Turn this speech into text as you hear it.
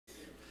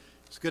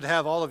It's good to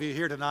have all of you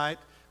here tonight.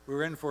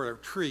 We're in for a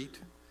treat.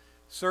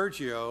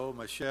 Sergio,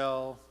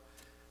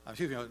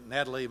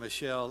 Natalie,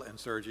 Michelle, and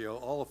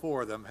Sergio, all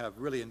four of them have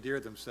really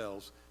endeared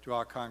themselves to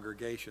our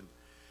congregation.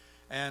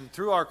 And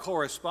through our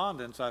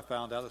correspondence, I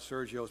found out that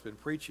Sergio has been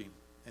preaching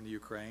in the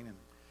Ukraine. And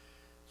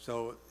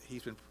so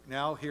he's been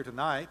now here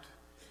tonight,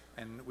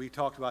 and we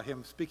talked about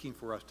him speaking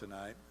for us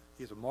tonight.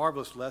 He has a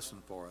marvelous lesson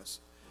for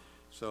us.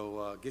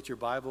 So get your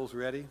Bibles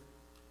ready.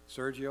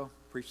 Sergio,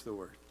 preach the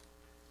word.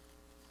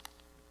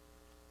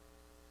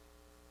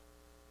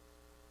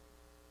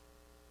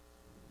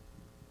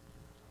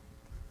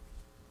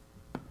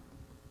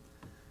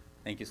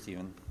 Thank you,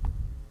 Stephen.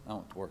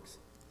 Oh, it works.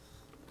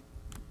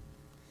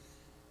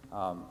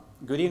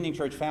 Good evening,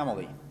 church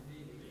family.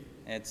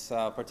 It's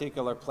a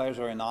particular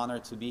pleasure and honor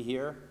to be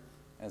here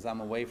as I'm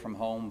away from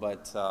home,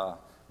 but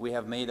we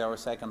have made our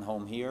second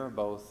home here,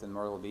 both in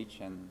Myrtle Beach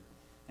and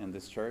in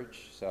this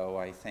church. So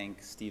I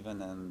thank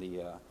Stephen and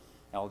the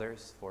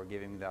elders for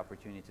giving me the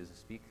opportunity to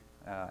speak,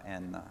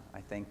 and I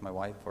thank my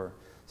wife for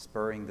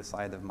spurring the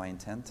side of my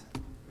intent.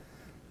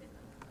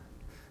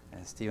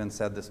 As Stephen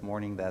said this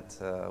morning that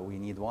we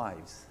need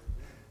wives.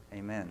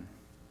 Amen.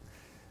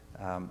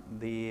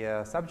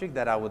 The subject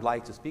that I would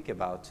like to speak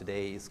about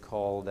today is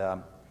called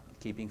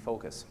keeping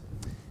focus.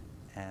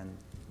 And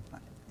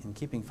in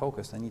keeping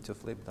focus, I need to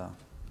flip the...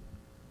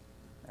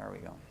 There we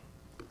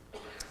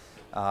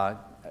go.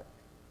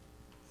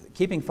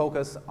 Keeping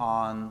focus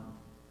on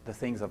the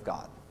things of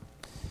God.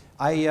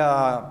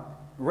 I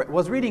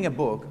was reading a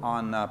book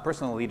on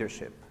personal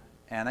leadership,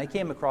 and I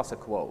came across a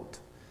quote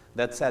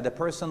that said, "A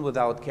person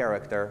without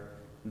character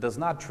does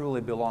not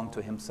truly belong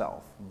to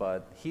himself,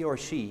 but he or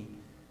she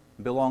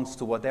belongs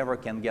to whatever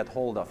can get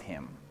hold of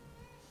him."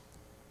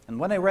 And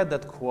when I read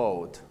that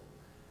quote,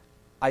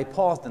 I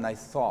paused and I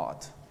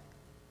thought,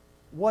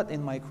 what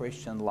in my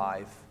Christian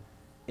life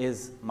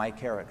is my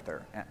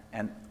character?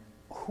 And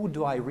who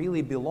do I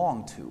really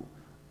belong to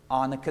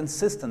on a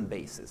consistent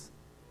basis,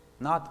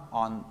 not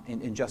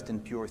just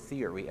in pure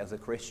theory as a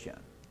Christian?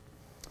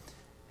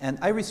 And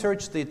I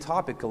researched the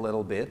topic a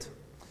little bit,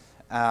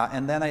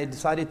 and then I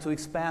decided to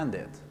expand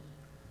it.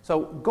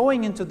 So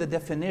going into the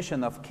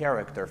definition of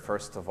character,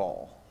 first of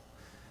all,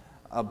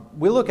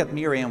 we look at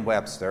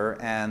Merriam-Webster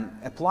and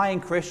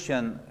applying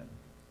Christian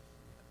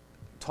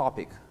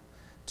topic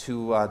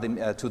to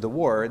the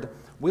word,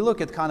 we look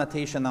at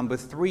connotation number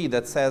 3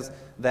 that says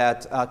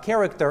that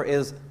character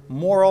is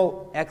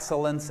moral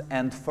excellence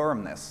and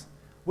firmness,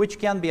 which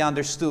can be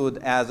understood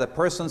as a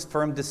person's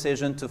firm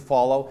decision to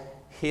follow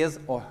his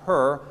or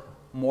her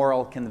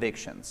moral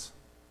convictions.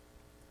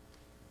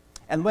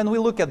 And when we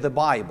look at the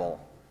Bible,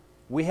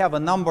 we have a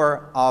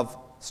number of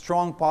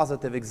strong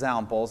positive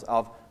examples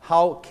of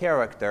how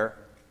character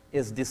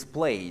is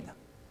displayed,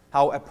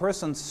 how a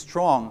person's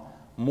strong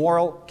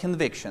moral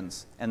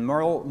convictions and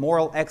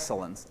moral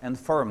excellence and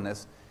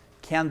firmness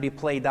can be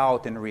played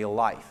out in real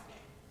life.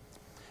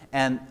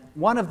 And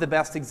one of the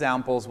best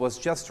examples was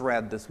just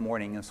read this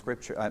morning in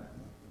Scripture,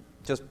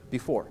 just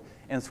before,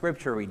 in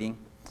Scripture reading,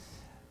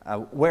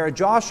 where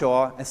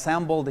Joshua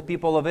assembled the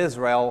people of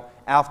Israel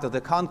after the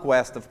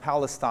conquest of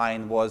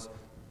Palestine was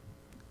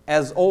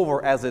as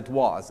over as it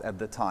was at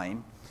the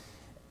time.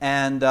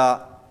 And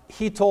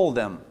he told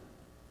them,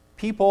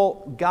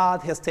 "People,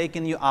 God has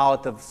taken you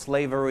out of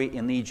slavery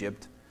in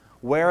Egypt,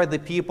 where the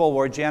people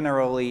were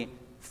generally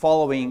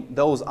following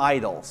those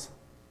idols.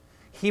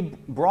 He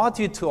brought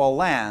you to a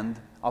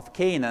land of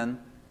Canaan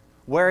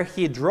where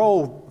he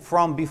drove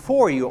from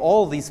before you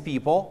all these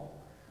people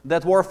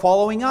that were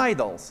following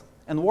idols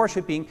and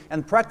worshiping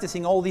and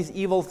practicing all these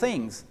evil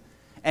things.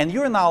 And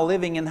you're now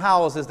living in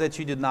houses that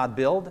you did not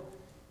build.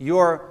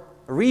 You're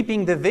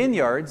reaping the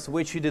vineyards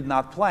which you did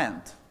not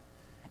plant.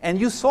 And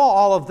you saw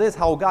all of this,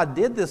 how God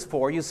did this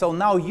for you, so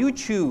now you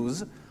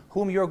choose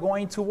whom you're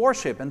going to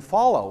worship and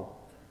follow,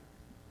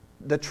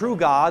 the true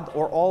God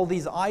or all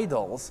these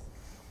idols."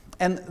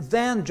 And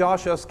then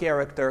Joshua's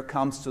character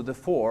comes to the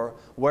fore,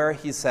 where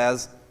he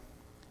says,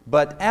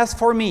 "But as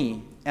for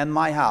me and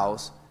my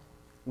house,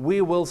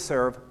 we will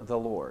serve the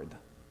Lord."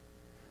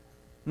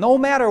 No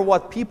matter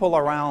what people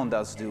around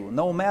us do,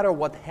 no matter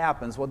what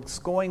happens, what's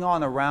going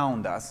on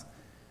around us,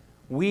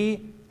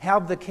 we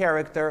have the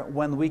character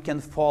when we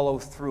can follow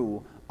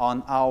through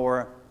on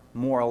our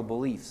moral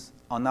beliefs,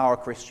 on our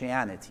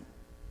Christianity.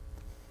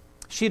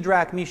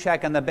 Shadrach,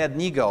 Meshach, and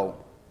Abednego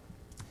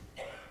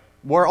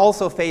were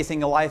also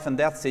facing a life and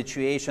death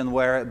situation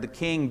where the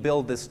king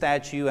built this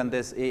statue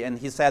and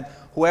he said,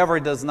 whoever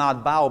does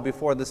not bow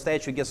before the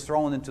statue gets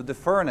thrown into the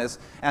furnace.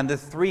 And the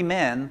 3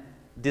 men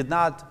did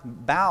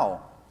not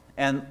bow.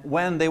 And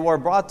when they were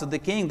brought to the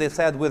king, they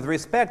said, "With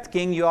respect,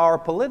 king, you are a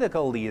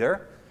political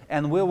leader,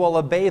 and we will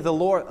obey the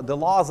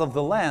laws of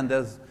the land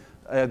as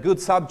good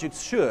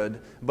subjects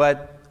should,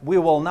 but we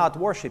will not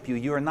worship you.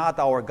 You're not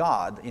our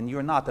God, and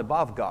you're not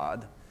above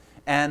God.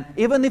 And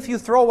even if you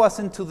throw us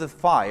into the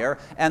fire,"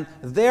 and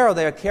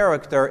their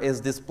character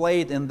is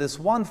displayed in this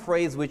one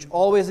phrase which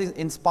always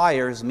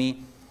inspires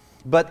me,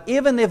 "but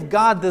even if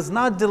God does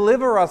not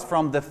deliver us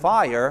from the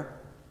fire,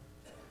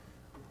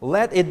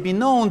 Let it be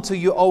known to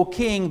you, O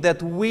king,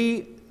 that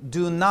we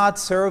do not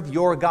serve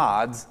your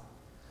gods,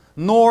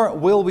 nor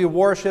will we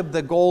worship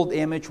the gold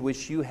image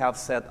which you have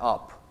set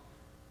up.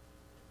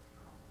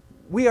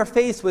 We are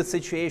faced with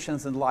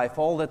situations in life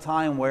all the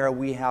time where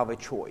we have a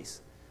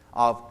choice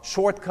of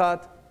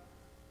shortcut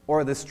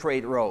or the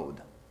straight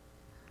road.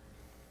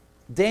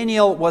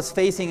 Daniel was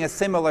facing a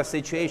similar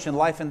situation,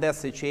 life and death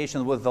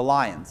situation, with the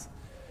lions.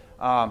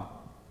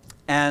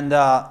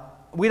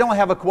 We don't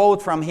have a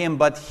quote from him,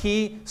 but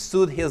he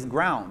stood his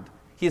ground.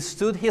 He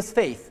stood his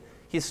faith.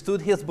 He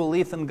stood his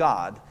belief in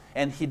God,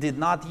 and he did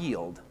not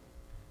yield.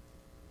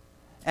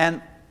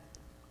 And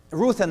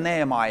Ruth and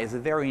Nehemiah is a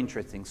very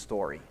interesting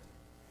story,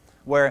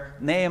 where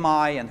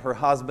Nehemiah and her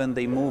husband,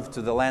 they moved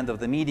to the land of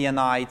the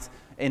Midianites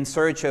in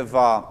search of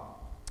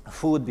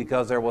food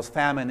because there was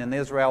famine in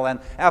Israel.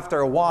 And after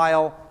a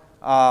while,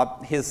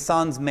 his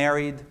sons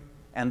married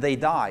and they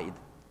died.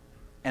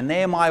 And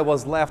Nehemiah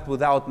was left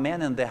without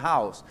men in the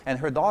house. And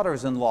her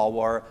daughters-in-law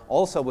were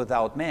also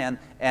without men.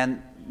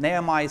 And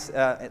Nehemiah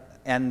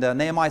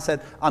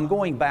said, I'm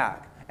going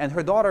back. And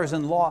her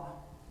daughters-in-law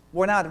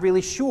were not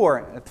really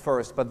sure at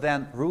first. But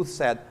then Ruth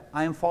said,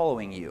 I am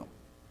following you.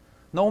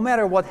 No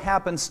matter what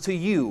happens to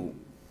you.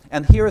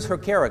 And here's her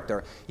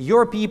character.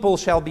 Your people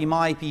shall be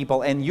my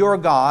people, and your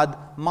God,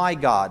 my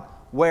God.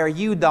 Where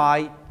you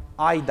die,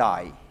 I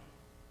die.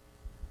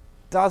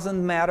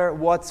 Doesn't matter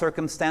what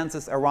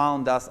circumstances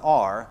around us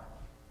are,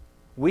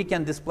 we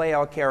can display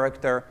our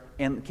character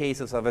in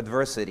cases of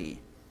adversity.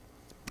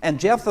 And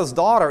Jephthah's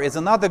daughter is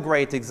another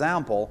great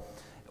example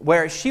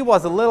where she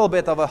was a little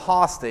bit of a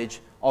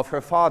hostage of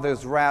her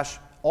father's rash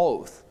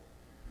oath.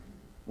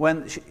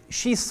 When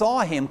she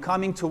saw him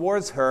coming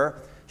towards her,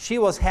 she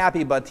was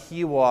happy, but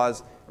he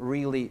was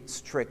really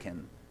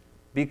stricken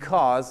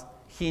because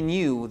he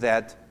knew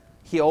that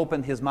he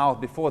opened his mouth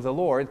before the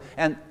Lord.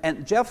 And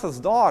Jephthah's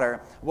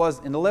daughter was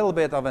in a little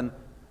bit of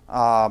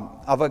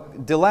a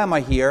dilemma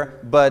here,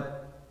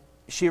 but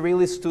she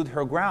really stood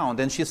her ground.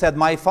 And she said,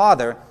 my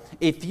father,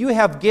 if you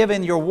have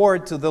given your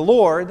word to the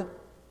Lord,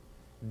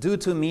 do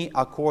to me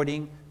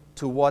according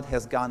to what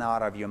has gone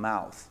out of your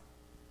mouth.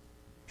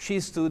 She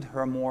stood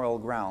her moral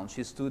ground.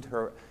 She stood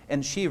her,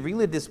 and she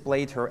really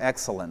displayed her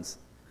excellence.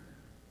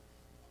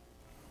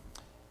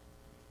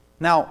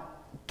 Now,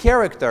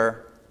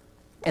 character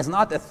is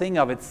not a thing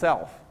of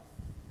itself.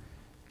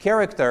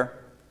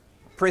 Character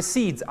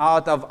proceeds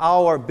out of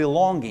our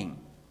belonging.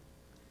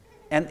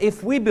 And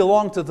if we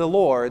belong to the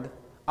Lord,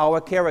 our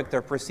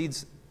character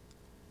proceeds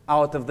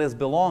out of this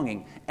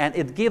belonging. And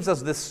it gives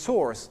us the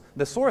source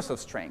of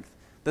strength,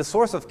 the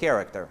source of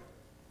character.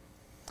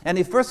 And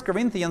in 1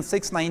 Corinthians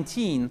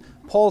 6:19,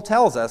 Paul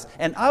tells us,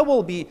 and I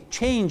will be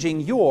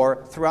changing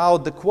your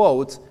throughout the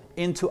quotes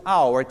into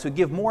our to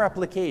give more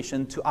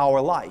application to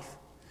our life.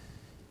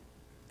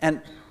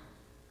 And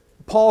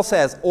Paul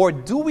says, or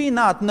do we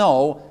not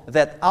know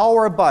that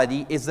our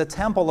body is the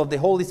temple of the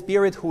Holy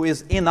Spirit who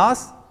is in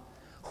us,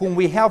 whom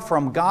we have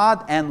from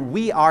God, and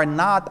we are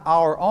not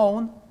our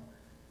own?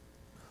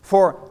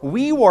 For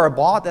we were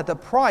bought at a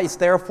price,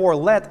 therefore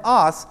let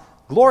us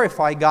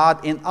glorify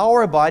God in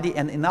our body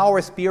and in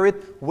our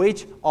spirit,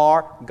 which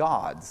are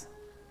God's.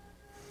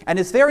 And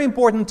it's very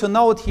important to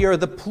note here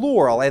the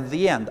plural at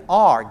the end,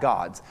 are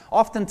God's.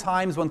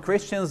 Oftentimes when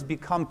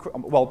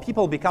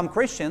people become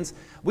Christians,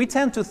 we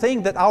tend to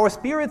think that our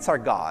spirits are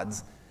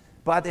God's.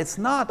 But it's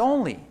not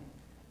only.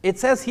 It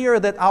says here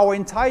that our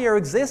entire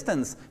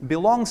existence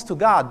belongs to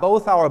God,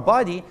 both our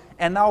body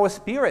and our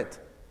spirit.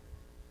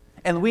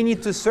 And we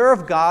need to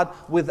serve God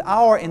with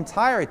our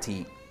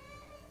entirety.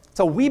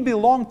 So we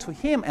belong to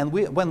Him, and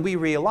when we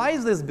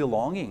realize this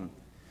belonging,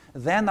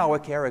 then our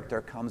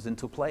character comes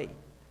into play.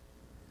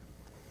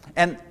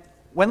 And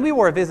when we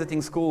were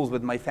visiting schools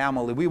with my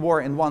family, we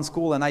were in one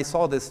school and I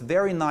saw this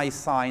very nice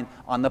sign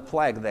on the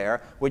plaque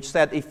there, which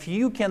said, if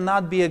you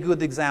cannot be a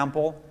good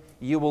example,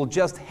 you will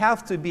just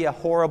have to be a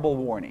horrible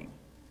warning.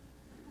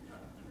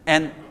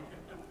 And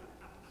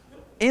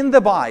in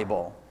the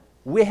Bible,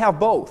 we have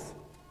both.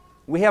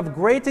 We have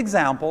great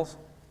examples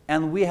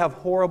and we have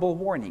horrible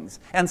warnings.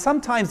 And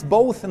sometimes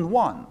both in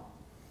one.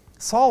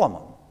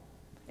 Solomon,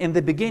 in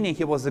the beginning,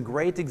 he was a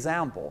great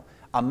example.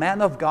 A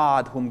man of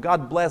God whom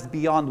God blessed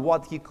beyond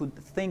what he could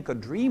think or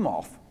dream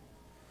of.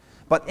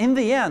 But in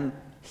the end,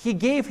 he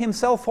gave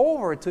himself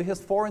over to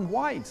his foreign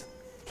wives.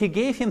 He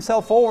gave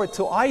himself over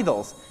to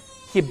idols.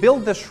 He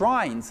built the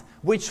shrines,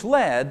 which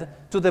led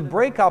to the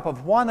breakup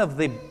of one of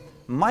the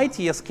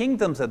mightiest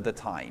kingdoms at the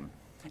time,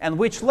 and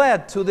which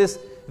led to this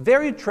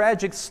very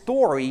tragic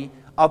story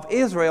of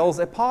Israel's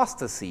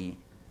apostasy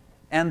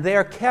and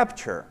their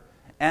capture,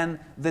 and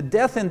the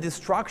death and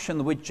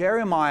destruction which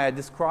Jeremiah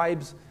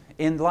describes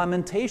in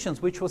Lamentations,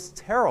 which was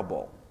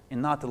terrible,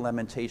 and not the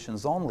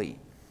Lamentations only.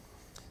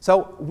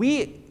 So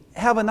we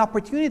have an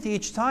opportunity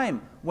each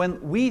time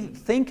when we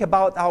think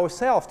about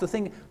ourselves to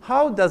think,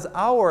 how does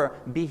our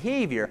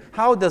behavior,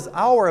 how does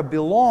our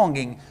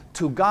belonging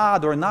to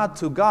God or not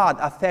to God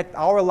affect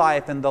our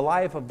life and the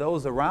life of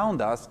those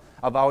around us,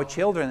 of our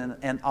children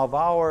and of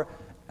our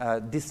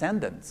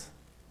descendants?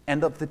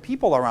 and of the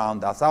people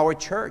around us, our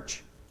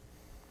church.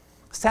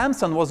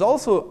 Samson was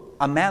also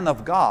a man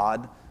of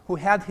God who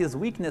had his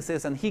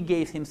weaknesses, and he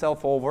gave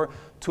himself over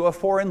to a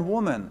foreign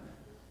woman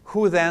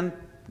who then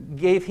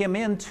gave him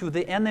in to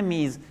the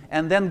enemies,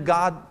 and then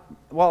God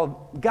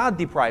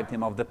deprived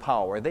him of the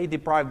power. They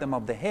deprived him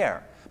of the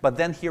hair, but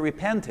then he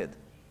repented,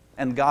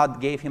 and God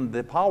gave him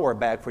the power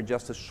back for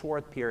just a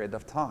short period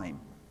of time.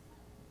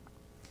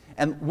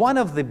 And one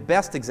of the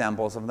best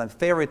examples, of my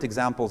favorite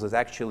examples, is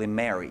actually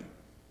Mary.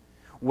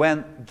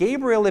 When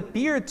Gabriel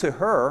appeared to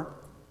her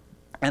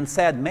and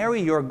said, Mary,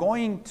 you're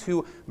going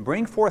to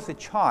bring forth a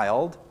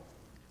child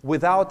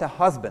without a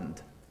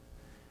husband.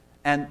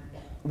 And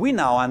we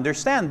now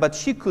understand, but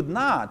she could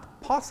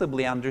not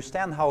possibly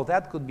understand how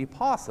that could be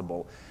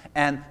possible.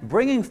 And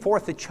bringing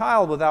forth a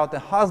child without a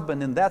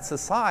husband in that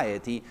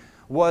society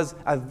was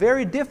a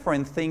very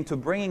different thing to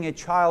bringing a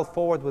child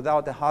forward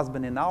without a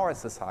husband in our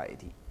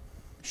society.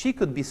 She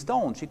could be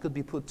stoned, she could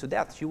be put to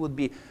death, she would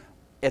be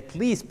at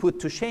least put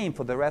to shame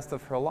for the rest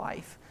of her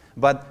life.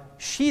 But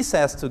she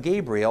says to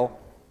Gabriel,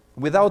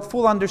 without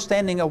full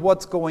understanding of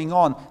what's going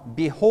on,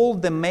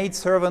 behold the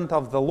maidservant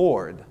of the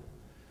Lord.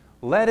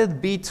 Let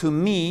it be to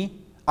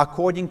me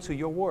according to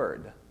your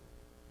word.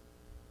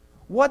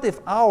 What if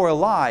our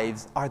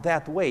lives are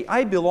that way?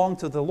 I belong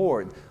to the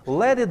Lord.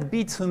 Let it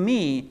be to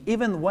me,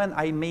 even when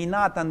I may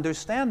not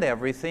understand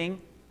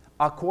everything,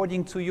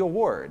 according to your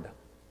word.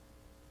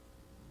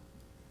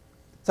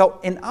 So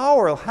in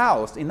our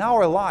house, in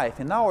our life,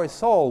 in our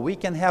soul, we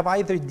can have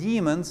either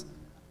demons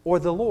or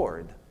the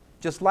Lord.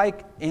 Just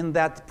like in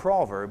that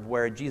proverb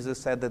where Jesus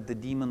said that the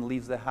demon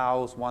leaves the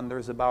house,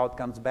 wanders about,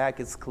 comes back,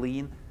 is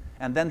clean,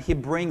 and then he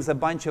brings a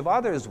bunch of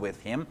others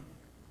with him,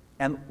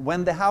 and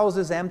when the house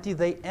is empty,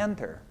 they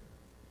enter.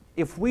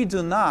 If we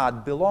do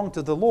not belong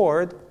to the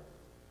Lord,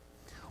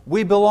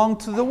 we belong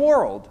to the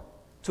world,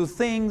 to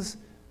things,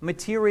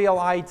 material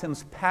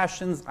items,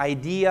 passions,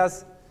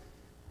 ideas,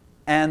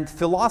 and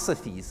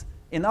philosophies.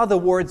 In other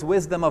words,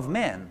 wisdom of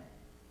men.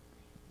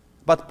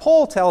 But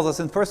Paul tells us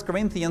in 1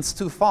 Corinthians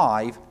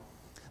 2:5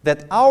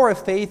 that our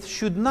faith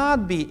should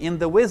not be in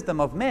the wisdom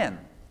of men,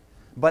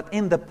 but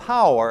in the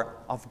power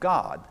of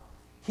God.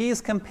 He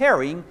is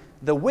comparing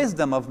the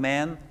wisdom of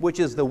man, which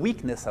is the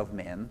weakness of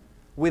men,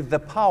 with the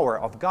power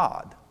of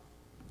God.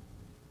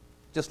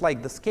 Just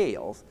like the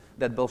scales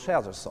that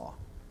Belshazzar saw.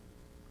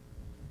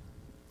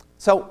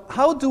 So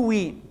how do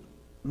we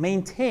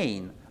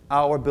maintain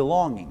our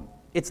belonging?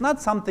 It's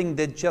not something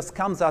that just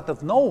comes out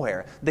of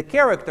nowhere. The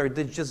character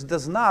that just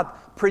does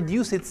not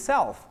produce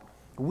itself.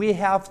 We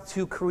have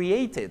to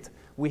create it.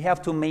 We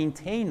have to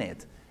maintain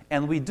it.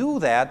 And we do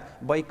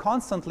that by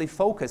constantly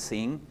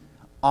focusing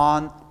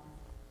on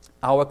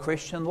our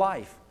Christian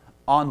life,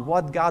 on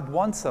what God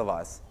wants of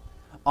us,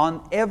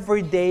 on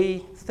everyday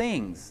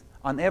things,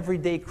 on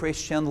everyday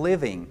Christian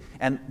living.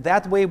 And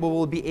that way we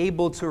will be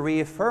able to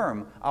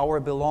reaffirm our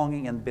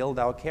belonging and build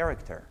our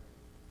character.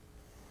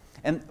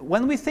 And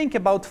when we think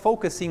about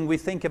focusing, we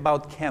think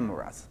about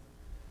cameras.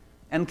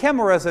 And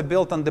cameras are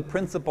built on the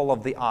principle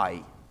of the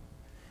eye,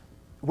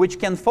 which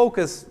can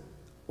focus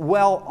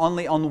well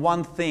only on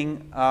one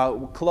thing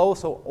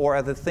close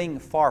or the thing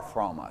far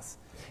from us.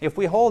 If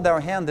we hold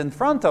our hand in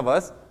front of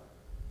us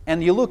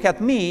and you look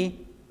at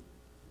me,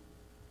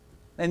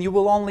 then you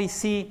will only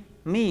see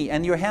me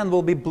and your hand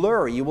will be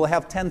blurry. You will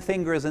have 10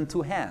 fingers and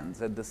 2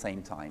 hands at the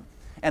same time.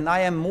 And I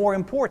am more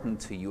important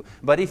to you.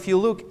 But if you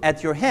look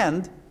at your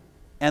hand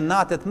and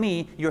not at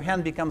me, your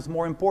hand becomes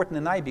more important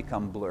and I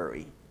become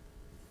blurry.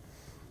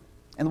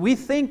 And we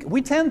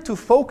tend to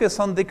focus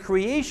on the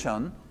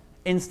creation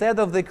instead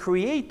of the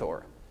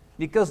Creator,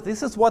 because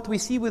this is what we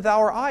see with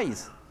our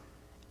eyes.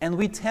 And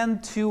we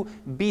tend to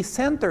be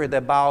centered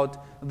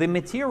about the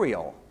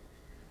material.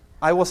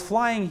 I was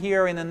flying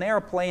here in an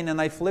airplane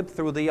and I flipped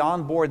through the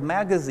onboard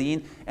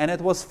magazine and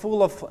it was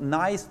full of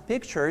nice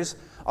pictures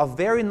of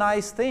very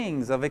nice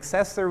things, of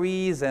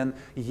accessories and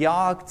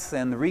yachts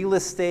and real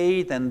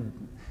estate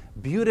and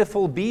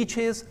beautiful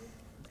beaches.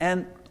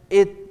 And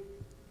it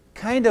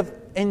kind of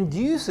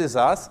induces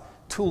us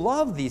to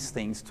love these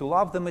things, to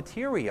love the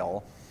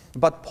material.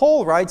 But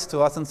Paul writes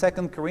to us in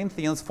 2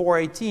 Corinthians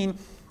 4:18,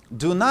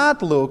 do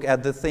not look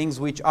at the things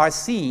which are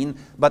seen,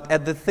 but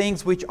at the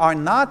things which are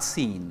not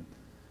seen.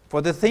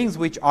 For the things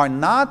which are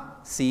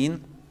not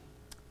seen,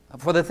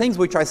 for the things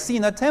which are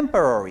seen are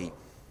temporary,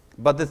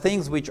 but the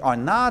things which are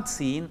not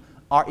seen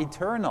are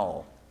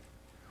eternal.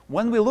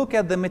 When we look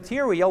at the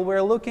material,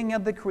 we're looking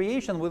at the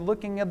creation, we're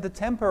looking at the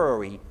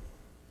temporary.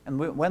 And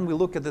when we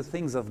look at the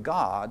things of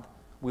God,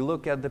 we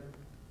look at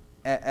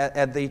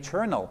the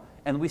eternal,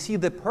 and we see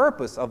the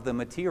purpose of the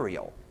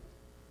material.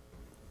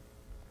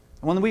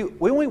 When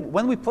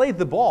we play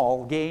the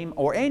ball game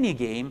or any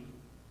game,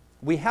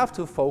 we have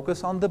to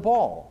focus on the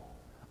ball,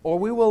 or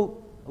we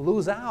will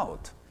lose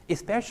out,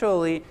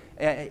 especially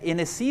in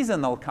a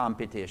seasonal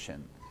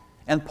competition.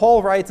 And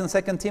Paul writes in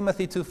 2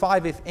 Timothy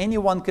 2:5, if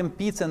anyone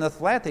competes in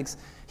athletics,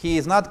 he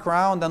is not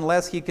crowned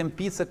unless he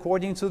competes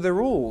according to the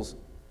rules.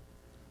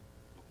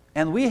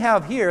 And we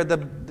have here the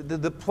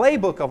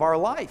playbook of our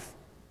life.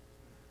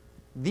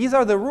 These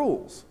are the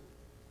rules.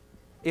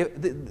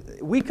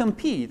 We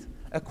compete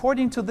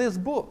according to this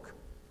book.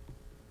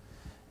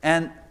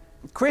 And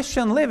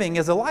Christian living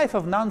is a life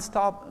of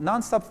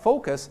non-stop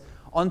focus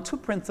on two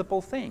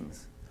principal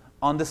things.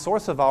 On the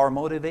source of our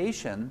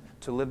motivation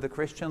to live the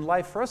Christian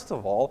life, first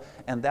of all,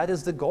 and that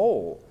is the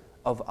goal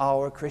of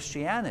our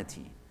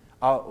Christianity,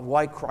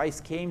 why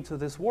Christ came to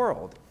this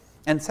world.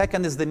 And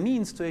second is the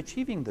means to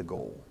achieving the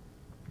goal.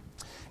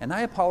 And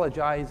I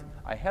apologize,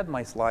 I had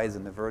my slides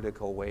in the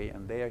vertical way,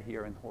 and they are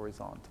here in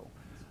horizontal.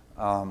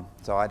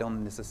 So I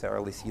don't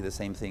necessarily see the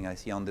same thing I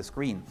see on the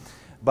screen.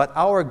 But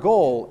our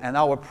goal and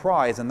our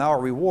prize and our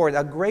reward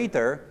are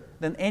greater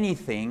than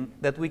anything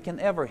that we can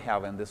ever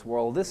have in this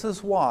world. This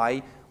is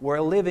why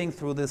we're living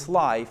through this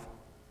life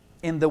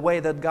in the way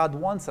that God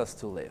wants us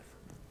to live.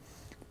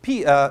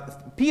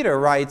 Peter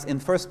writes in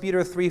 1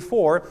 Peter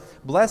 3:4,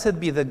 "Blessed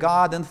be the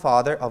God and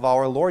Father of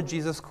our Lord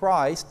Jesus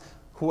Christ,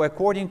 who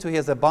according to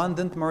his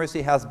abundant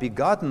mercy has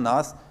begotten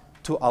us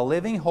to a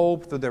living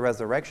hope through the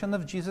resurrection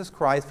of Jesus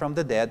Christ from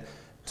the dead,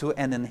 to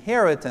an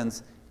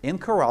inheritance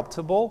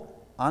incorruptible,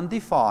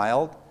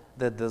 undefiled,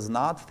 that does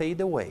not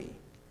fade away,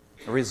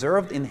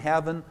 reserved in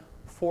heaven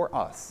for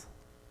us."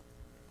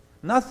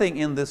 Nothing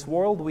in this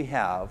world we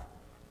have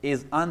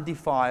is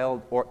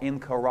undefiled or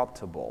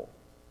incorruptible.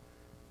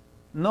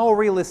 No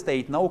real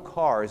estate, no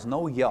cars,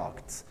 no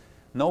yachts,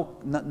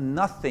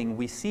 nothing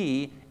we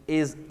see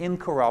is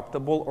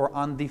incorruptible or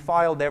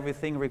undefiled.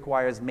 Everything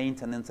requires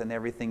maintenance and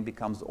everything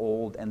becomes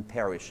old and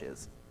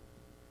perishes.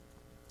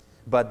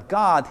 But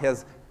God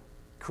has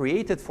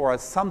created for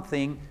us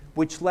something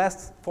which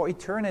lasts for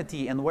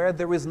eternity and where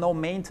there is no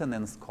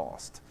maintenance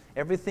cost.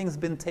 Everything's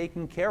been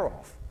taken care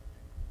of.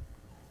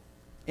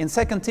 In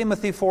 2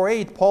 Timothy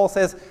 4:8, Paul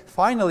says,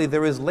 "Finally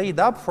there is laid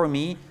up for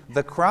me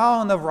the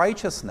crown of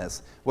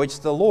righteousness,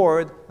 which the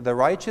Lord, the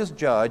righteous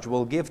judge,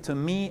 will give to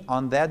me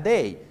on that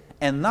day,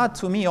 and not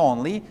to me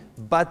only,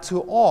 but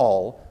to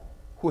all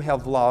who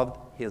have loved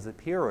his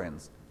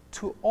appearance."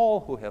 To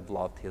all who have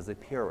loved his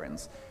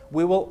appearance.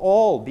 We will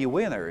all be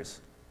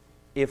winners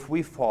if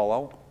we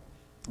follow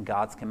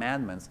God's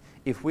commandments,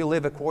 if we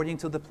live according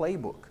to the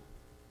playbook.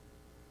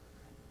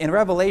 In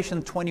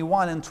Revelation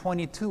 21 and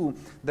 22,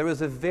 there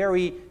is a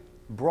very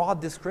broad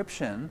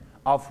description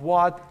of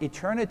what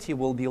eternity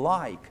will be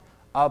like,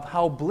 of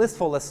how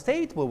blissful a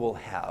state we will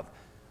have.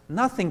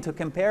 Nothing to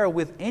compare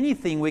with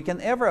anything we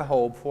can ever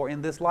hope for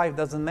in this life.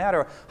 Doesn't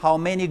matter how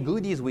many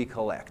goodies we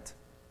collect.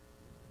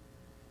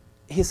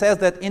 He says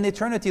that in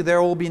eternity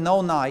there will be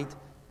no night,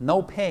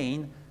 no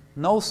pain,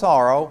 no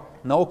sorrow,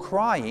 no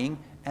crying,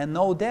 and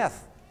no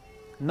death.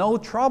 No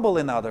trouble,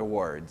 in other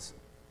words.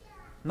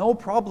 No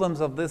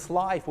problems of this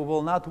life. We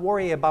will not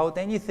worry about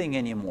anything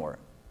anymore.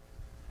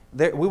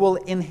 We will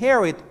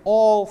inherit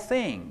all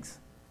things.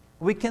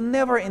 We can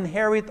never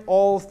inherit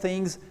all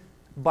things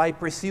by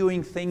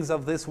pursuing things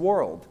of this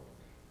world,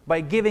 by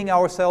giving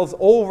ourselves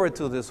over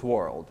to this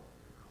world.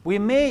 We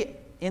may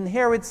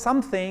inherit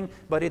something,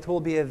 but it will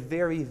be a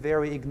very,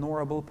 very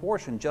ignorable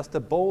portion, just a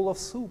bowl of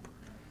soup,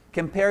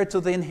 compared to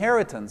the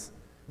inheritance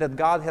that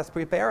God has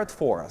prepared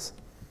for us.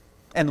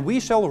 And we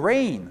shall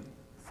reign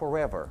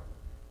forever.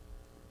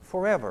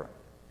 Forever.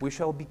 We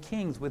shall be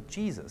kings with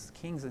Jesus,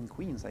 kings and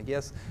queens, I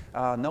guess.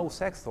 No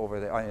sex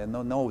over there,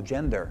 no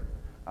gender.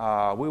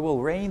 We will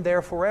reign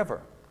there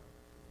forever.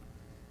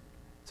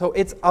 So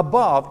it's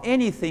above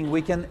anything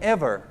we can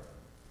ever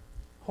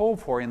hope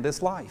for in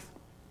this life.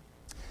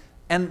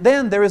 And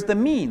then there is the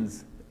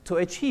means to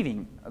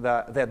achieving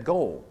that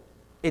goal.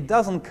 It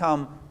doesn't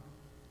come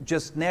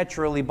just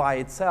naturally by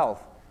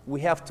itself.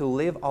 We have to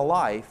live a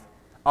life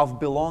of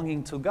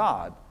belonging to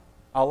God,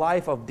 a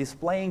life of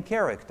displaying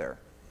character.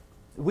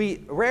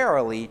 We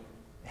rarely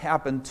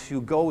happen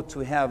to go to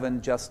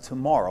heaven just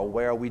tomorrow,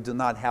 where we do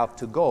not have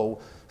to go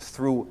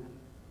through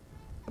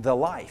the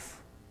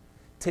life.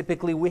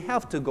 Typically, we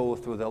have to go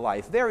through the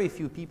life. Very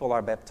few people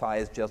are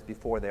baptized just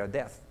before their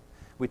death.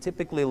 We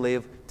typically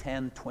live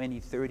 10, 20,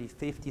 30,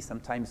 50,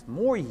 sometimes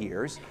more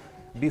years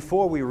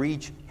before we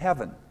reach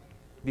heaven,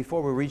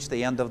 before we reach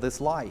the end of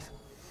this life.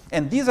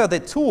 And these are the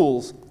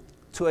tools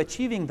to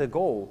achieving the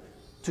goal,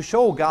 to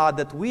show God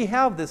that we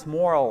have these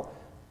moral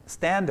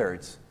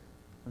standards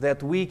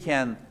that we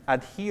can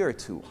adhere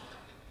to.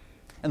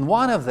 And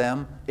one of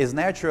them is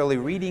naturally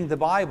reading the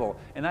Bible.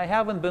 And I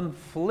haven't been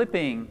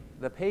flipping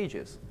the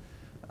pages,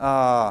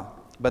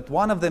 but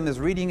one of them is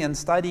reading and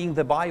studying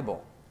the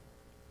Bible.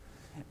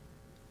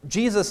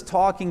 Jesus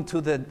talking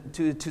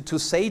to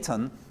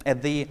Satan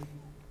at the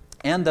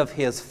end of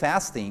his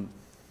fasting,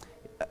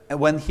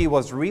 when he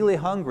was really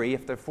hungry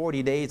after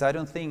 40 days. I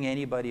don't think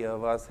anybody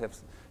of us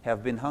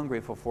have been hungry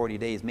for 40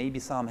 days. Maybe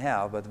some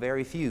have, but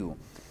very few.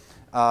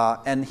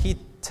 And he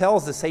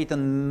tells the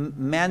Satan,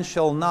 "Man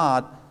shall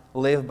not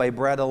live by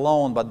bread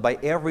alone, but by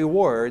every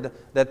word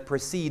that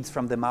proceeds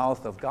from the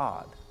mouth of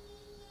God."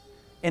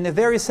 In a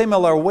very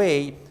similar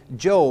way,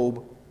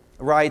 Job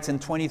writes in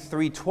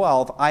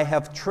 23:12, "I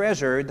have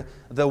treasured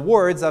the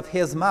words of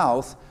his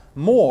mouth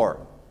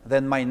more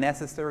than my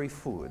necessary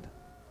food."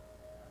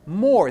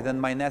 More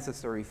than my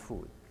necessary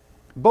food.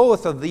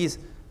 Both of these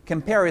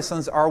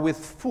comparisons are with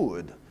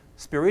food.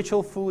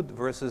 spiritual food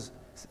versus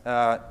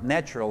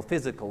natural,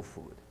 physical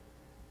food.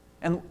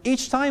 And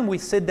each time we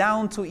sit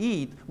down to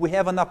eat, we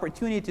have an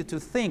opportunity to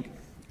think,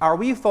 are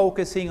we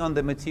focusing on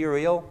the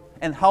material?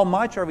 And how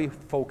much are we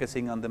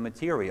focusing on the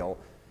material?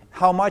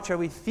 How much are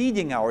we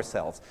feeding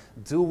ourselves?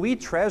 Do we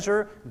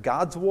treasure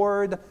God's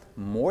Word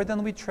more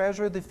than we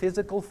treasure the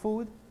physical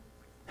food?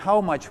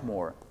 How much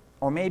more?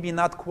 Or maybe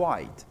not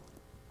quite.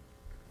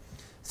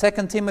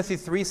 2 Timothy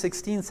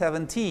 3:16,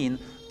 17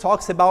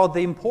 talks about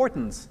the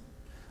importance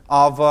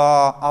of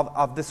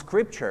the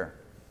Scripture.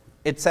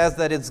 It says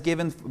that it's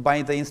given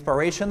by the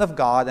inspiration of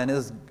God and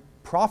is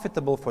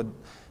profitable for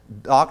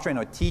doctrine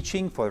or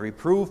teaching, for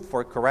reproof,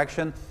 for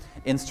correction,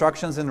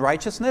 instructions in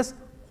righteousness.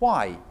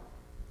 Why?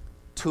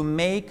 To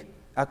make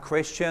a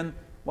Christian,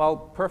 well,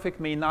 perfect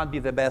may not be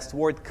the best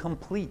word,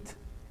 complete,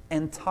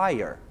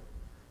 entire,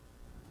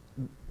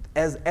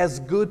 as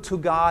good to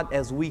God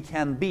as we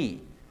can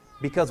be.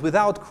 Because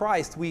without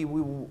Christ,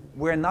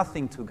 we're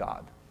nothing to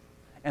God.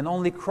 And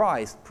only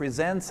Christ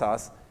presents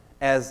us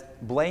as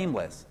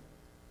blameless.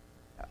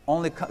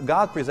 Only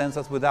God presents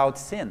us without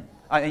sin.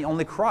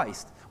 Only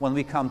Christ when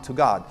we come to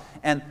God.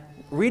 And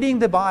reading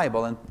the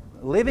Bible and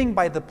living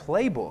by the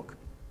playbook,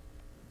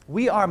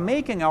 we are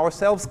making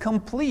ourselves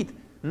complete.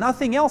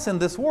 Nothing else in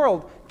this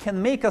world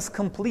can make us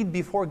complete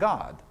before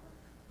God.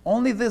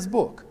 Only this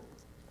book.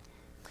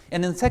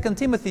 And in 2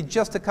 Timothy,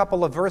 just a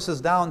couple of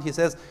verses down, he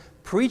says,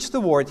 preach the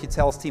word, he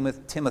tells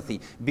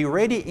Timothy, be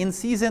ready in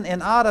season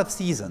and out of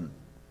season.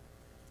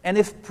 And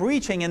if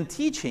preaching and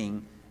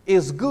teaching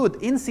is good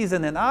in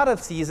season and out of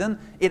season,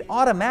 it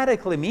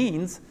automatically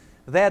means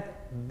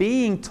that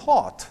being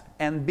taught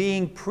and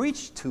being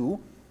preached to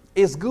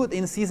is good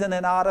in season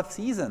and out of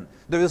season.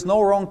 There is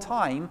no wrong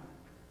time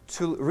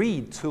to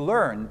read, to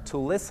learn, to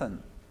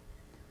listen,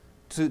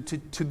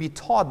 to be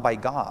taught by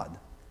God.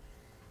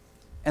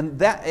 And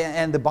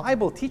the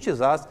Bible teaches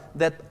us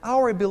that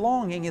our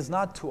belonging is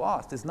not to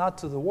us, it's not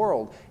to the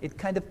world. It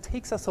kind of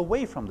takes us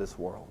away from this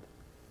world.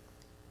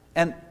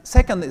 And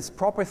second is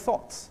proper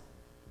thoughts.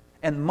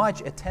 And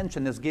much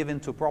attention is given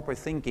to proper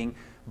thinking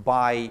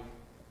by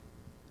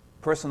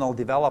personal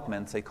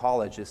development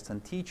psychologists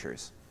and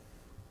teachers.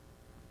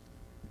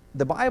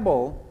 The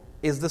Bible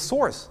is the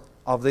source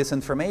of this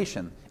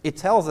information. It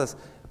tells us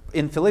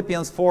in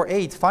Philippians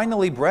 4:8,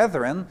 finally,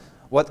 brethren,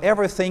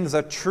 whatever things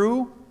are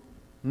true,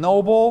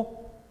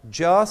 noble,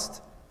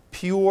 just,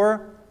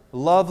 pure,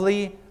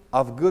 lovely,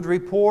 of good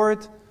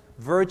report,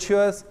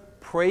 virtuous,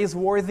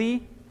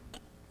 praiseworthy,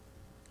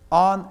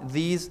 on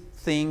these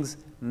things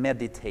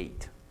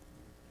meditate.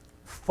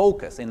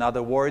 Focus, in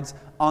other words,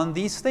 on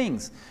these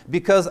things,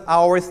 because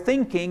our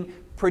thinking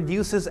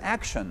produces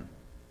action.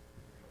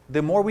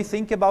 The more we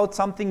think about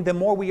something, the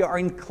more we are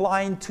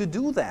inclined to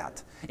do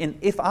that. And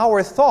if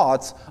our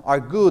thoughts are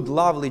good,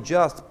 lovely,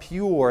 just,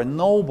 pure,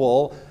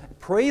 noble,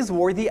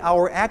 praiseworthy,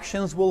 our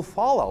actions will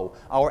follow.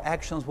 Our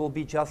actions will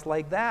be just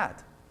like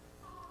that.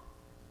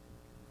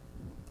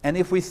 And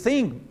if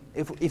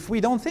we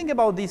don't think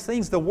about these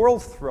things, the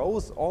world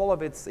throws all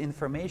of its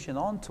information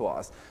onto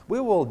us. We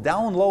will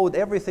download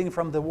everything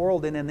from the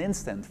world in an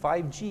instant,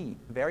 5G,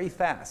 very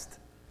fast.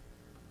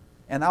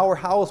 And our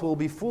house will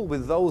be full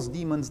with those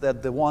demons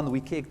that the one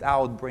we kicked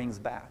out brings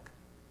back.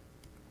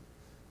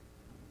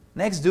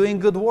 Next, doing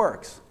good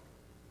works.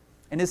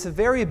 And it's a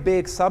very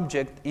big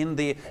subject in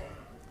the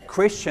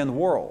Christian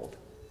world.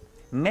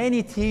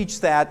 Many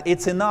teach that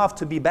it's enough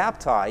to be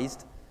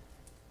baptized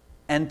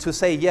and to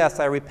say, yes,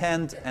 I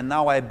repent and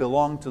now I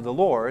belong to the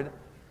Lord.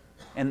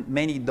 And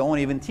many don't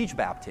even teach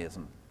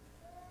baptism.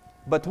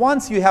 But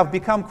once you have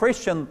become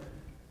Christian,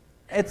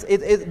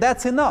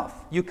 that's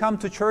enough. You come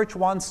to church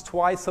once,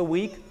 twice a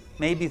week,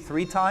 maybe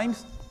 3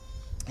 times.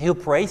 You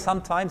pray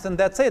sometimes and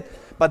that's it.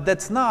 But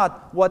that's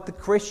not what the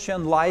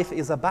Christian life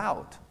is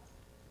about.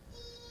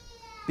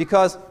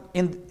 Because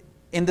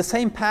in the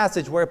same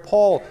passage where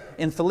Paul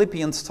in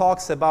Philippians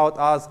talks about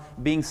us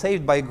being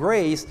saved by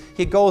grace,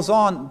 he goes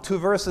on 2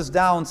 verses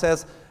down,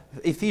 says,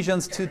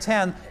 Ephesians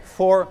 2:10,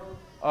 for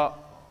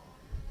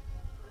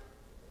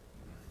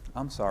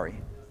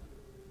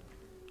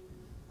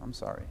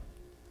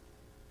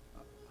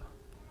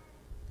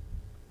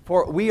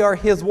we are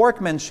his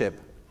workmanship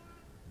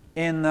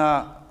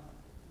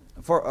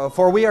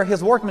for we are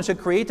his workmanship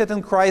created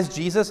in Christ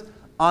Jesus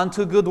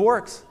unto good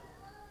works.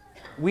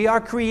 We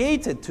are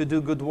created to do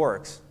good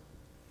works.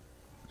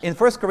 In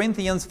 1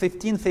 Corinthians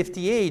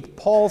 15:58,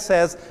 Paul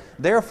says,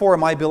 therefore,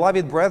 my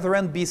beloved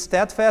brethren, be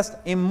steadfast,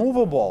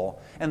 immovable.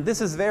 And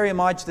this is very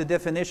much the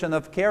definition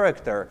of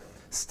character.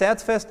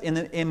 Steadfast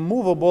and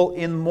immovable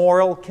in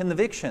moral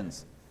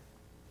convictions.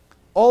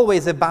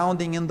 Always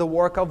abounding in the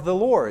work of the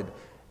Lord.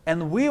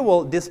 And we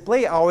will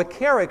display our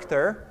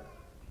character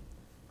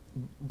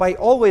by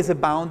always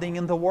abounding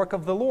in the work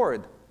of the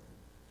Lord.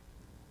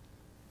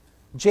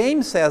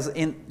 James says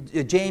in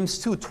James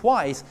 2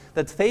 twice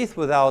that faith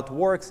without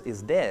works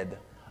is dead.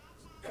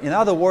 In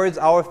other words,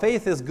 our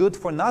faith is good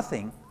for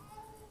nothing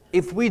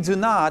if we do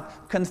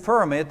not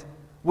confirm it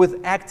with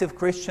active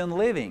Christian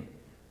living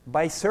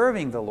by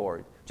serving the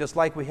Lord, just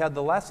like we had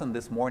the lesson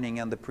this morning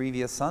and the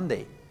previous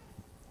Sunday.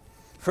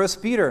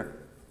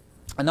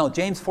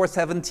 James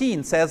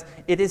 4:17 says,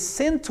 "It is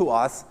sin to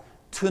us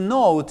to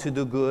know to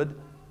do good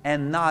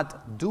and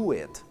not do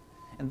it."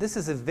 And this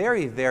is a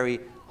very, very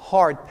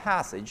hard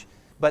passage,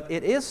 but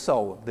it is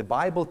so. The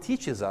Bible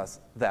teaches us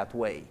that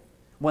way.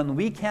 When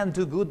we can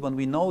do good, when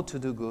we know to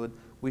do good,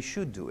 we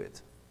should do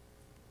it.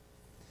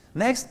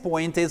 Next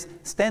point is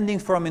standing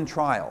firm in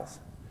trials.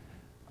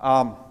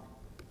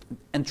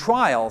 And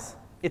trials,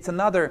 it's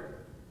another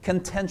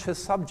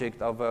contentious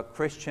subject of a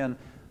Christian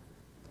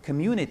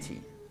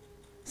community.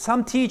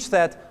 Some teach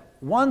that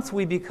once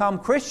we become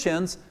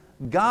Christians,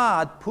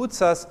 God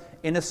puts us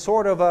in a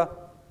sort of a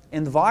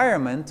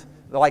environment,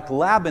 like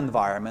lab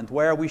environment,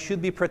 where we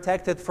should be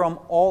protected from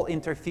all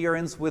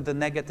interference with the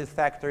negative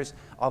factors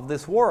of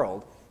this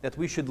world. That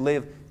we should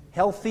live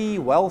healthy,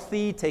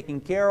 wealthy,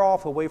 taken care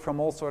of, away from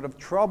all sort of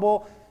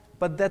trouble.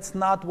 But that's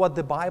not what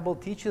the Bible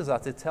teaches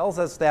us. It tells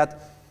us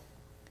that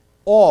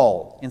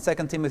all, in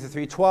 2 Timothy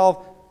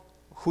 3:12,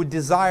 who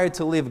desire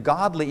to live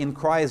godly in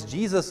Christ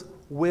Jesus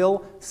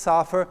will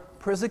suffer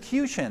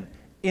persecution,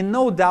 in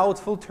no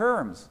doubtful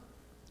terms.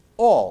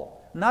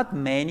 All, not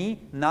many,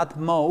 not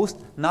most,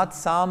 not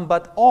some,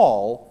 but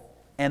all,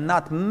 and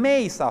not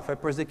may suffer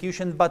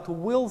persecution, but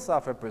will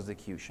suffer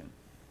persecution.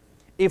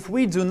 If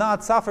we do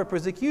not suffer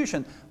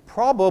persecution,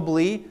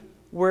 probably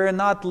we're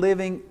not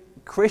living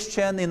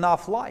Christian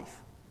enough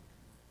life.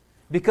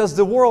 Because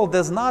the world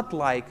does not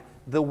like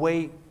the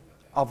way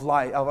of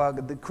life,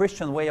 the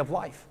Christian way of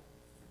life.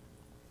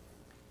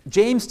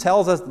 James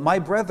tells us, "My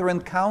brethren,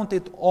 count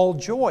it all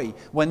joy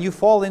when you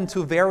fall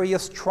into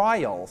various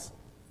trials."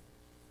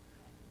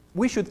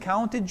 We should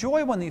count it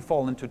joy when we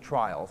fall into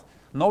trials,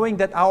 knowing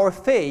that our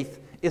faith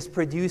is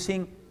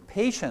producing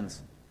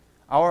patience,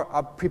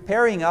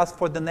 preparing us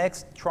for the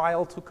next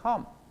trial to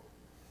come.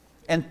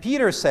 And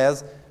Peter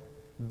says,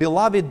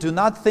 "Beloved, do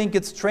not think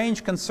it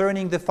strange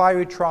concerning the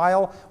fiery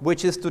trial,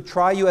 which is to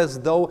try you as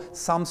though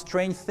some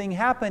strange thing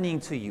happening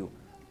to you."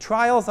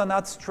 Trials are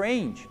not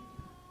strange.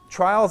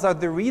 Trials are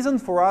the reason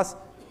for us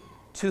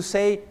to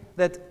say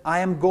that I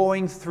am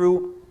going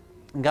through,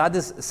 God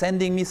is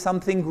sending me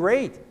something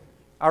great.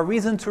 A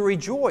reason to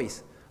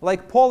rejoice.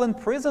 Like Paul in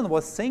prison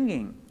was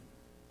singing.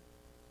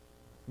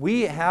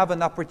 We have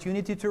an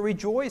opportunity to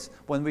rejoice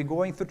when we're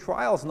going through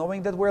trials,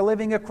 knowing that we're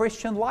living a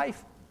Christian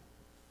life.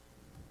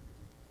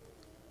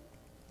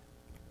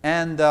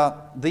 And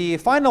the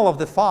final of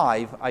the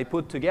 5 I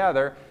put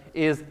together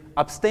is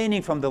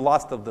abstaining from the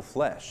lust of the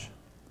flesh.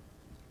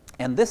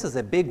 And this is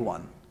a big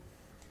one.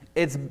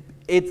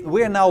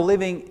 We're now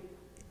living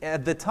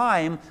at the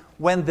time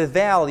when the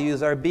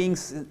values are being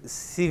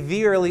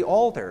severely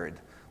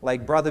altered,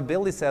 like Brother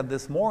Billy said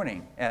this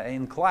morning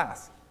in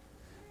class.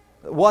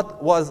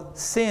 What was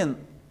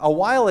sin a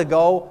while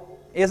ago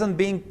isn't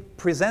being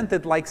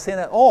presented like sin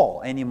at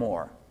all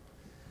anymore.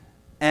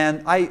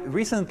 And I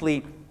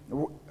recently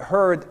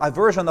heard a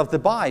version of the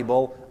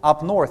Bible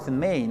up north in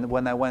Maine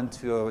when I went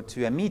to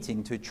a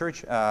meeting, to a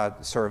church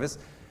service,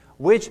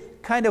 which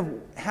kind of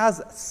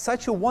has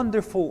such a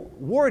wonderful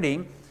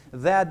wording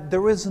that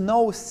there is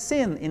no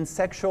sin in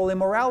sexual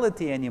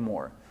immorality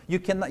anymore. You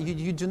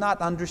do not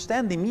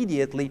understand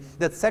immediately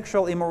that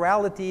sexual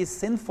immorality is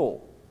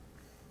sinful.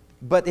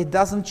 But it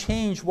doesn't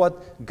change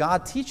what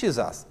God teaches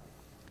us.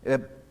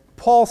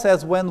 Paul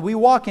says when we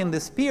walk in the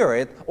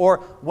Spirit, or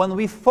when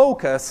we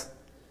focus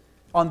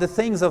on the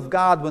things of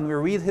God, when we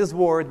read His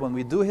Word, when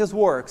we do His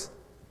works,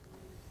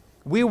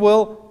 we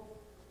will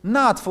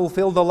not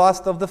fulfill the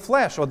lust of the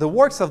flesh or the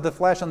works of the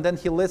flesh. And then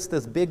he lists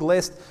this big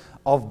list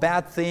of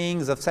bad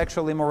things, of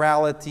sexual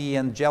immorality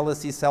and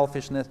jealousy,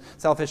 selfishness,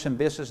 selfish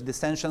ambitions,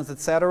 dissensions,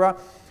 etc.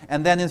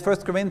 And then in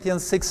 1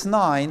 Corinthians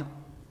 6:9,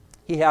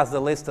 he has the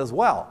list as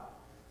well.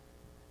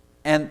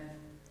 And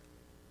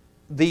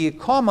the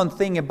common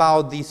thing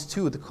about these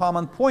two, the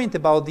common point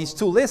about these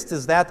two lists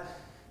is that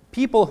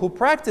people who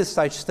practice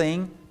such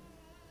thing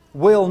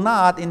will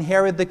not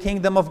inherit the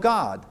kingdom of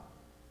God.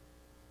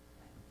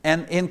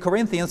 And in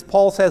Corinthians,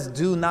 Paul says,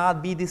 "Do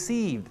not be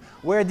deceived."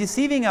 We're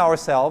deceiving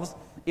ourselves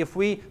if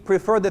we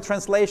prefer the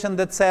translation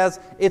that says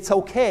it's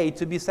okay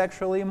to be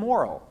sexually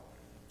immoral.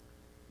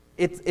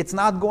 It's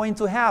not going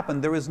to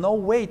happen. There is no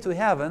way to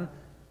heaven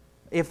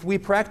if we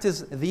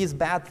practice these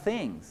bad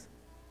things.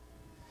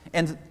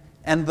 And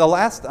the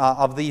last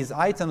of these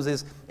items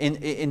is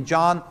in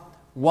John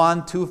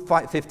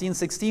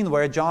 1:15-16,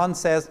 where John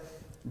says,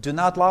 "Do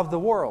not love the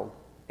world."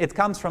 It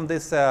comes from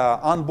this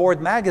On Board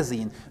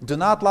magazine. "Do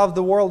not love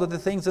the world or the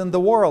things in the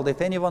world.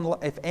 If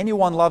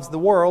anyone loves the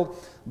world,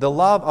 the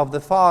love of the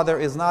Father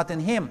is not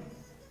in him.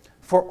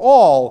 For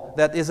all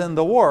that is in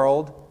the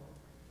world,"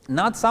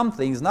 not some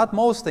things, not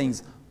most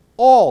things,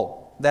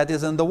 "all that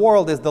is in the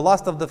world is the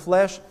lust of the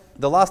flesh,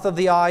 the lust of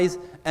the eyes,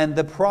 and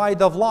the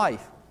pride of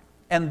life.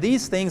 And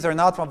these things are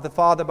not from the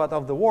Father, but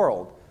of the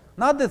world."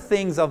 Not the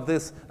things of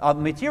this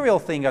material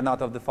thing are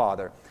not of the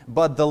Father,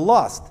 but the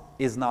lust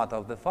is not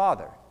of the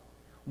Father.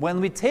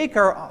 When we take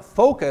our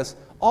focus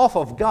off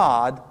of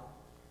God,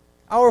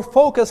 our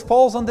focus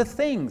falls on the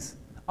things,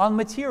 on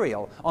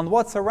material, on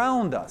what's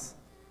around us.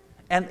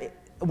 And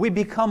we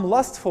become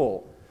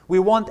lustful. We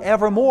want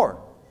ever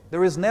more.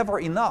 There is never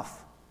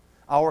enough.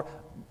 Our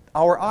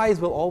eyes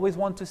will always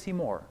want to see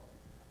more.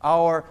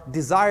 Our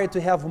desire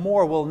to have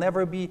more will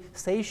never be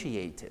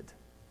satiated.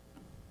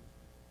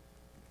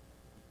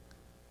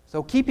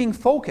 So keeping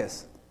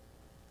focus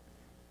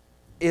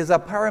is a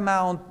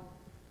paramount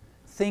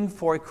thing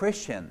for a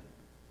Christian.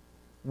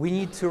 We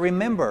need to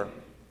remember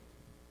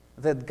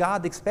that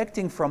God is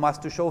expecting from us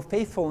to show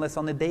faithfulness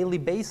on a daily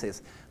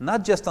basis,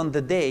 not just on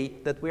the day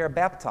that we are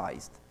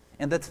baptized.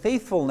 And that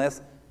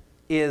faithfulness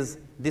is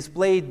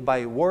displayed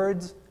by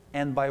words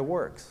and by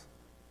works.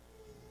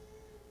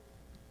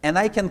 And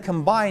I can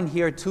combine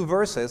here two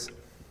verses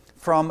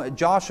from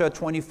Joshua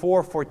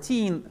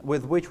 24:14,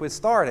 with which we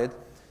started,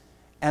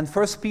 and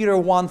 1 Peter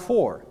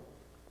 1:4.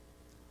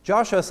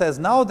 Joshua says,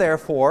 "Now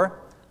therefore,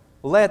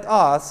 let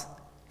us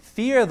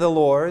fear the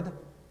Lord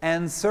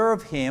and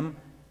serve Him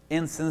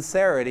in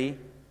sincerity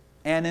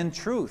and in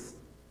truth,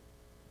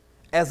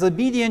 as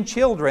obedient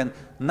children,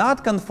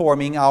 not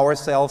conforming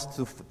ourselves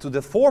to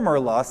the former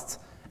lusts,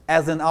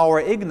 as in our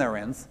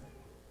ignorance,"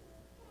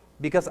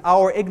 because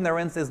our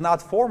ignorance is now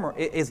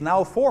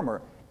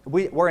former.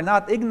 We're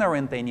not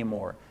ignorant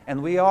anymore,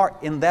 and we are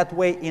in that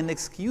way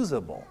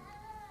inexcusable.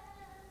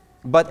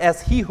 "But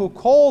as He who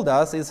called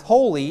us is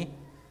holy,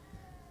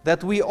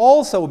 that we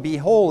also be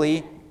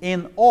holy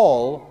in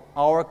all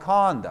our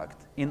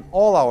conduct." In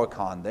all our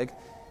conduct,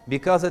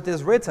 because it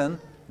is written,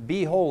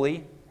 "Be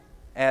holy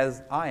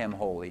as I am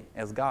holy,"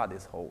 as God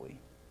is holy.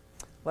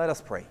 Let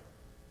us pray.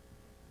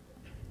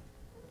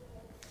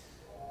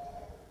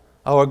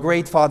 Our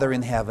great Father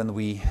in heaven,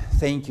 we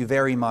thank you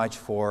very much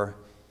for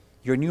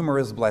your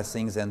numerous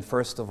blessings, and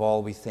first of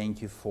all, we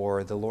thank you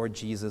for the Lord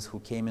Jesus, who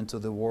came into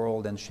the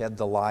world and shed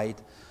the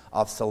light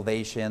of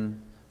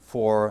salvation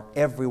for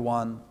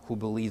everyone who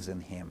believes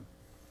in Him.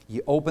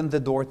 You opened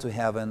the door to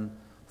heaven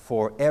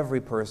for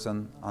every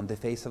person on the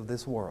face of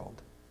this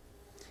world.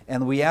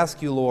 And we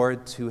ask you,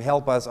 Lord, to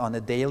help us on a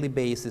daily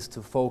basis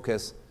to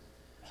focus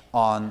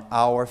on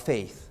our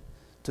faith,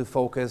 to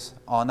focus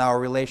on our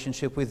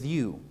relationship with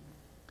you,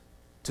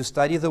 to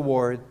study the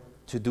Word,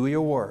 to do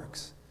your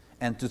works,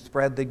 and to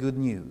spread the good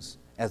news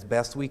as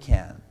best we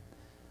can.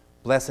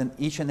 Bless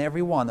each and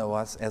every one of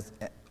us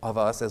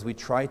as we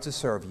try to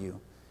serve you,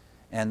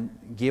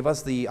 and give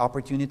us the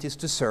opportunities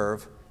to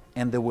serve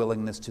and the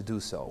willingness to do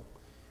so.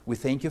 We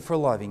thank you for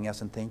loving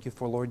us, and thank you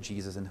for Lord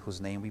Jesus, in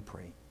whose name we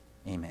pray.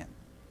 Amen.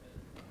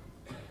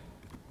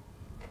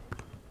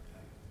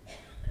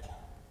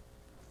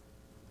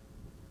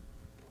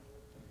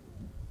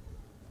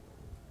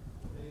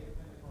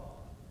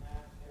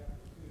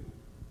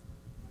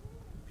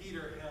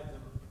 Peter had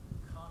them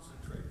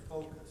concentrate,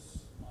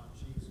 focus on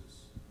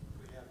Jesus,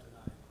 we have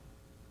tonight.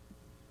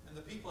 And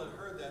the people had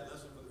heard that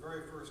lesson for the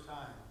very first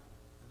time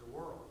in the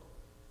world,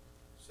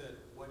 said,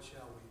 "What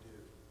shall we do?"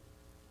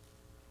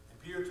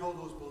 And Peter told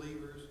those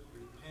believers,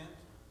 "Repent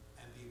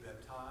and be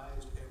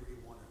baptized, every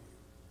one of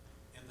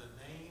you, in the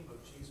name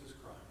of Jesus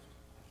Christ,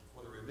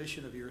 for the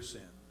remission of your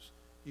sins.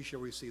 You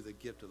shall receive the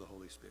gift of the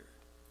Holy Spirit."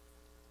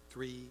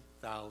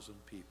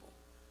 3,000 people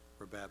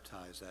were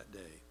baptized that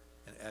day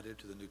and added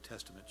to the New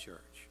Testament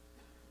church.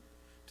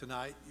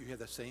 Tonight, you have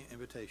that same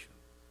invitation.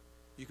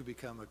 You can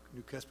become a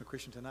New Testament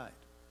Christian tonight.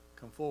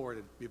 Come forward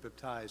and be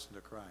baptized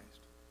into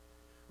Christ.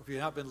 If you've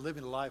not been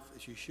living a life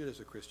as you should as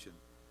a Christian,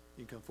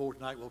 you can come forward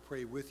tonight. We'll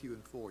pray with you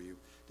and for you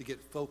to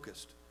get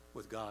focused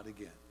with God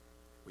again.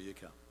 Will you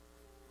come?